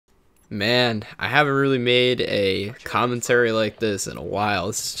Man, I haven't really made a commentary like this in a while.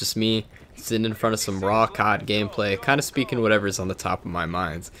 This is just me sitting in front of some raw COD gameplay, kind of speaking whatever's on the top of my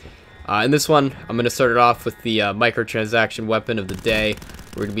mind. In this one, I'm going to start it off with the microtransaction weapon of the day.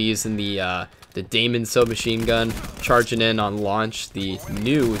 We're going to be using the Damon submachine gun, charging in on launch, the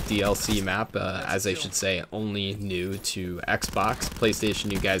new DLC map, as I should say, only new to Xbox.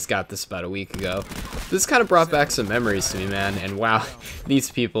 PlayStation, you guys got this about a week ago. This kind of brought back some memories to me, man, and wow, these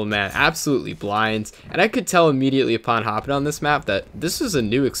people, man, absolutely blind. And I could tell immediately upon hopping on this map that this was a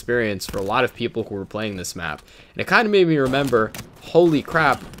new experience for a lot of people who were playing this map. And it kind of made me remember, holy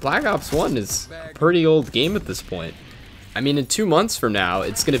crap, Black Ops 1 is a pretty old game at this point. I mean, in 2 months from now,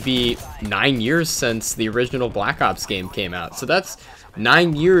 it's going to be 9 years since the original Black Ops game came out. So that's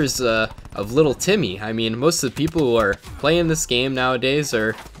 9 years of little Timmy. I mean, most of the people who are playing this game nowadays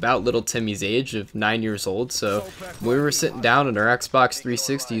are about little Timmy's age of 9 years old. So when we were sitting down at our Xbox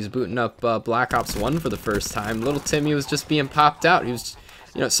 360s booting up Black Ops 1 for the first time, little Timmy was just being popped out. He was,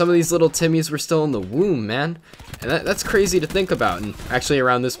 you know, some of these little Timmys were still in the womb, man. And that's crazy to think about. And actually,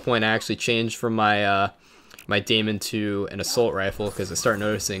 around this point, I actually changed from my Damon to an assault rifle because I start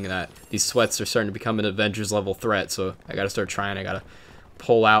noticing that these sweats are starting to become an Avengers level threat. So I gotta start trying. I gotta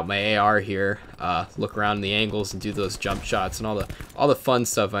pull out my AR here, look around the angles and do those jump shots and all the fun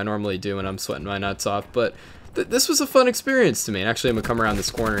stuff I normally do when I'm sweating my nuts off. But this was a fun experience to me. And actually, I'm gonna come around this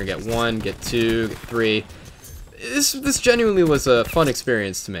corner and get 1, get 2, get 3. This genuinely was a fun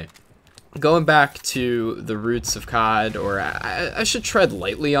experience to me. Going back to the roots of COD, or I should tread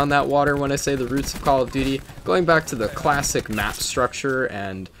lightly on that water when I say the roots of Call of Duty. Going back to the classic map structure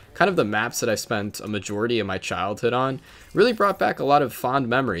and kind of the maps that I spent a majority of my childhood on, really brought back a lot of fond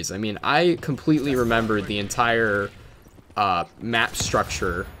memories. I mean, I completely remembered the entire map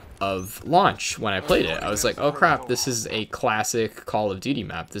structure of launch when I played it. I was like, oh crap, this is a classic Call of Duty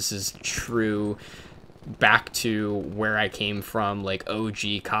map. This is true back to where I came from, like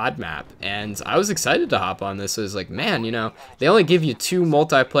OG COD map, and I was excited to hop on this. I was like, man, you know, they only give you 2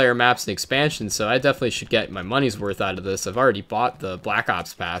 multiplayer maps and expansions, so I definitely should get my money's worth out of this. I've already bought the Black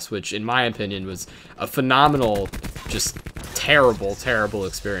Ops Pass, which in my opinion was a phenomenal, just terrible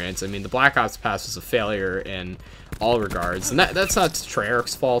experience. I mean, the Black Ops Pass was a failure in all regards, and that's not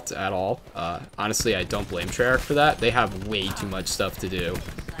Treyarch's fault at all. Honestly, I don't blame Treyarch for that. They have way too much stuff to do.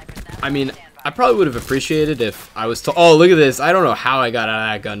 I mean, I probably would have appreciated if I was told, oh, look at this. I don't know how I got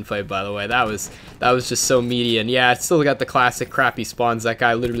out of that gunfight, by the way. That was just so meaty. And yeah, I still got the classic crappy spawns. That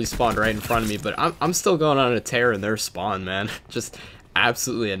guy literally spawned right in front of me, but I'm still going on a tear in their spawn, man. Just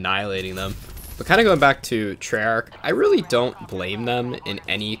absolutely annihilating them. But kind of going back to Treyarch, I really don't blame them in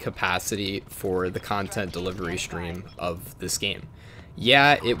any capacity for the content delivery stream of this game.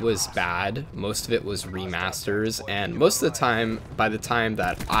 Yeah, it was bad. Most of it was remasters, and most of the time, by the time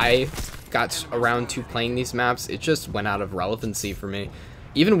that I got around to playing these maps, it just went out of relevancy for me.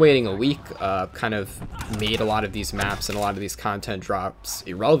 Even waiting a week kind of made a lot of these maps and a lot of these content drops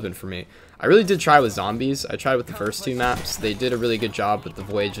irrelevant for me. I really did try with zombies. I tried with the first 2 maps. They did a really good job with the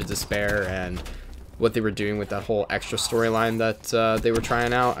Voyage of Despair and what they were doing with that whole extra storyline that they were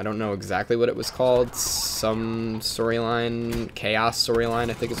trying out. I don't know exactly what it was called. Some storyline, Chaos storyline,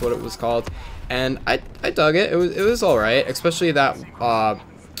 I think is what it was called. And I dug it. It was alright, especially that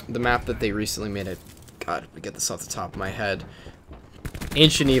the map that they recently made. God, I get this off the top of my head.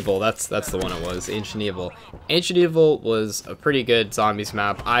 Ancient Evil, that's the one it was, Ancient Evil. Ancient Evil was a pretty good zombies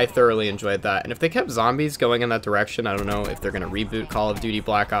map. I thoroughly enjoyed that. And if they kept zombies going in that direction, I don't know if they're going to reboot Call of Duty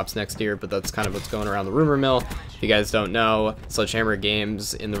Black Ops next year, but that's kind of what's going around the rumor mill. If you guys don't know, Sledgehammer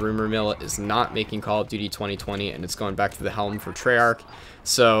Games in the rumor mill is not making Call of Duty 2020, and it's going back to the helm for Treyarch.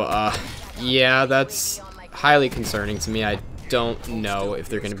 So, yeah, that's highly concerning to me. I don't know if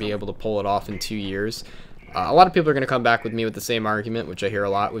they're going to be able to pull it off in 2 years. A lot of people are going to come back with me with the same argument, which I hear a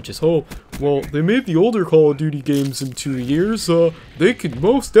lot, which is, oh, well, they made the older Call of Duty games in 2 years. They could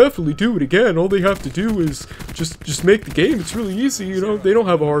most definitely do it again. All they have to do is just make the game. It's really easy, you know. They don't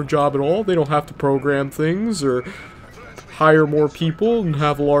have a hard job at all. They don't have to program things or hire more people and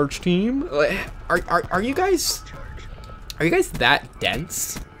have a large team. Are you guys that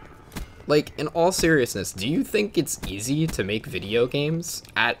dense? Like, in all seriousness, do you think it's easy to make video games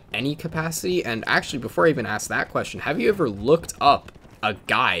at any capacity? And actually, before I even ask that question, have you ever looked up a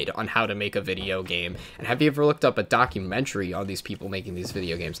guide on how to make a video game? And have you ever looked up a documentary on these people making these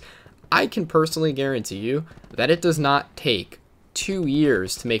video games? I can personally guarantee you that it does not take 2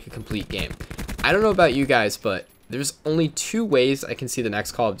 years to make a complete game. I don't know about you guys, but there's only 2 ways I can see the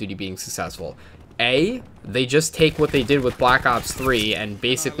next Call of Duty being successful. They just take what they did with Black Ops 3 and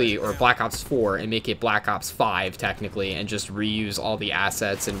basically, or Black Ops 4, and make it Black Ops 5 technically, and just reuse all the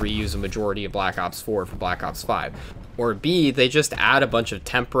assets and reuse a majority of Black Ops 4 for Black Ops 5. Or B, they just add a bunch of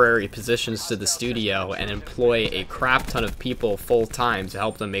temporary positions to the studio and employ a crap ton of people full time to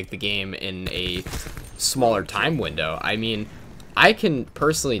help them make the game in a smaller time window. I mean, I can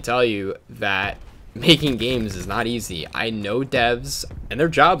personally tell you that making games is not easy. I know devs, and their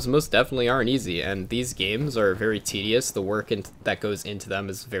jobs most definitely aren't easy, and these games are very tedious. The work that goes into them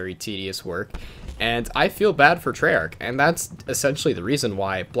is very tedious work, and I feel bad for Treyarch, and that's essentially the reason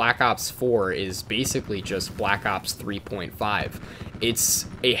why Black Ops 4 is basically just Black Ops 3.5. It's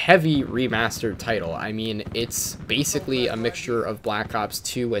a heavy remastered title. I mean, it's basically a mixture of Black Ops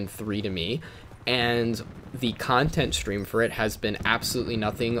 2 and 3 to me, and the content stream for it has been absolutely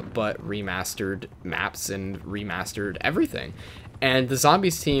nothing but remastered maps and remastered everything. And the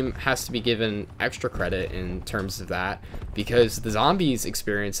Zombies team has to be given extra credit in terms of that, because the Zombies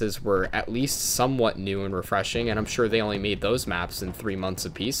experiences were at least somewhat new and refreshing, and I'm sure they only made those maps in 3 months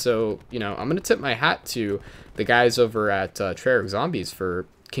apiece. So, you know, I'm going to tip my hat to the guys over at Treyarch Zombies for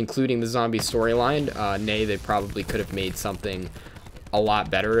concluding the zombie storyline. Nay, they probably could have made something a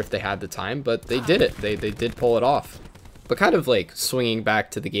lot better if they had the time, but they did it. They did pull it off. But kind of like swinging back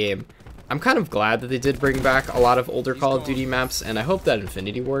to the game, I'm kind of glad that they did bring back a lot of older Call of Duty maps, and I hope that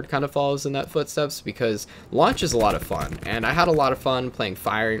Infinity Ward kind of follows in that footsteps, because launch is a lot of fun, and I had a lot of fun playing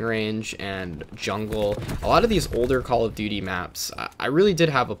Firing Range and Jungle. A lot of these older Call of Duty maps, I really did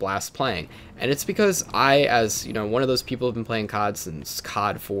have a blast playing, and it's because I, as you know, one of those people who've been playing COD since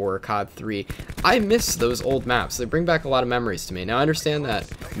COD 4, COD 3, I miss those old maps. They bring back a lot of memories to me. Now I understand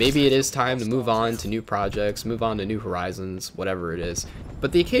that maybe it is time to move on to new projects, move on to new horizons, whatever it is.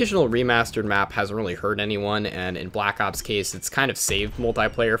 But the occasional remastered map hasn't really hurt anyone, and in Black Ops' case, it's kind of saved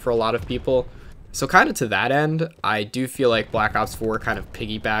multiplayer for a lot of people. So kind of to that end, I do feel like Black Ops 4 kind of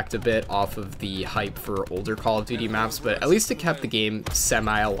piggybacked a bit off of the hype for older Call of Duty maps, but at least it kept the game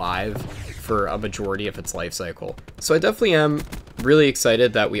semi-alive for a majority of its life cycle. So I definitely am really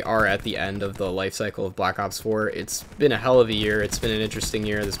excited that we are at the end of the life cycle of Black Ops 4. It's been a hell of a year. It's been an interesting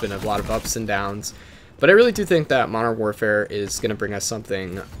year. There's been a lot of ups and downs. But I really do think that Modern Warfare is going to bring us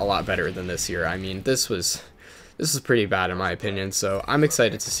something a lot better than this year. I mean, this was pretty bad in my opinion, so I'm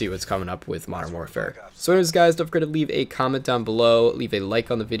excited to see what's coming up with Modern Warfare. So anyways, guys, don't forget to leave a comment down below, leave a like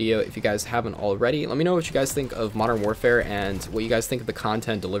on the video if you guys haven't already. Let me know what you guys think of Modern Warfare and what you guys think of the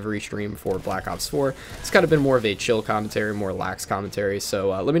content delivery stream for Black Ops 4. It's kind of been more of a chill commentary, more lax commentary, so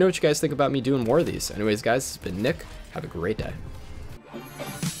let me know what you guys think about me doing more of these. Anyways, guys, it's been Nick. Have a great day.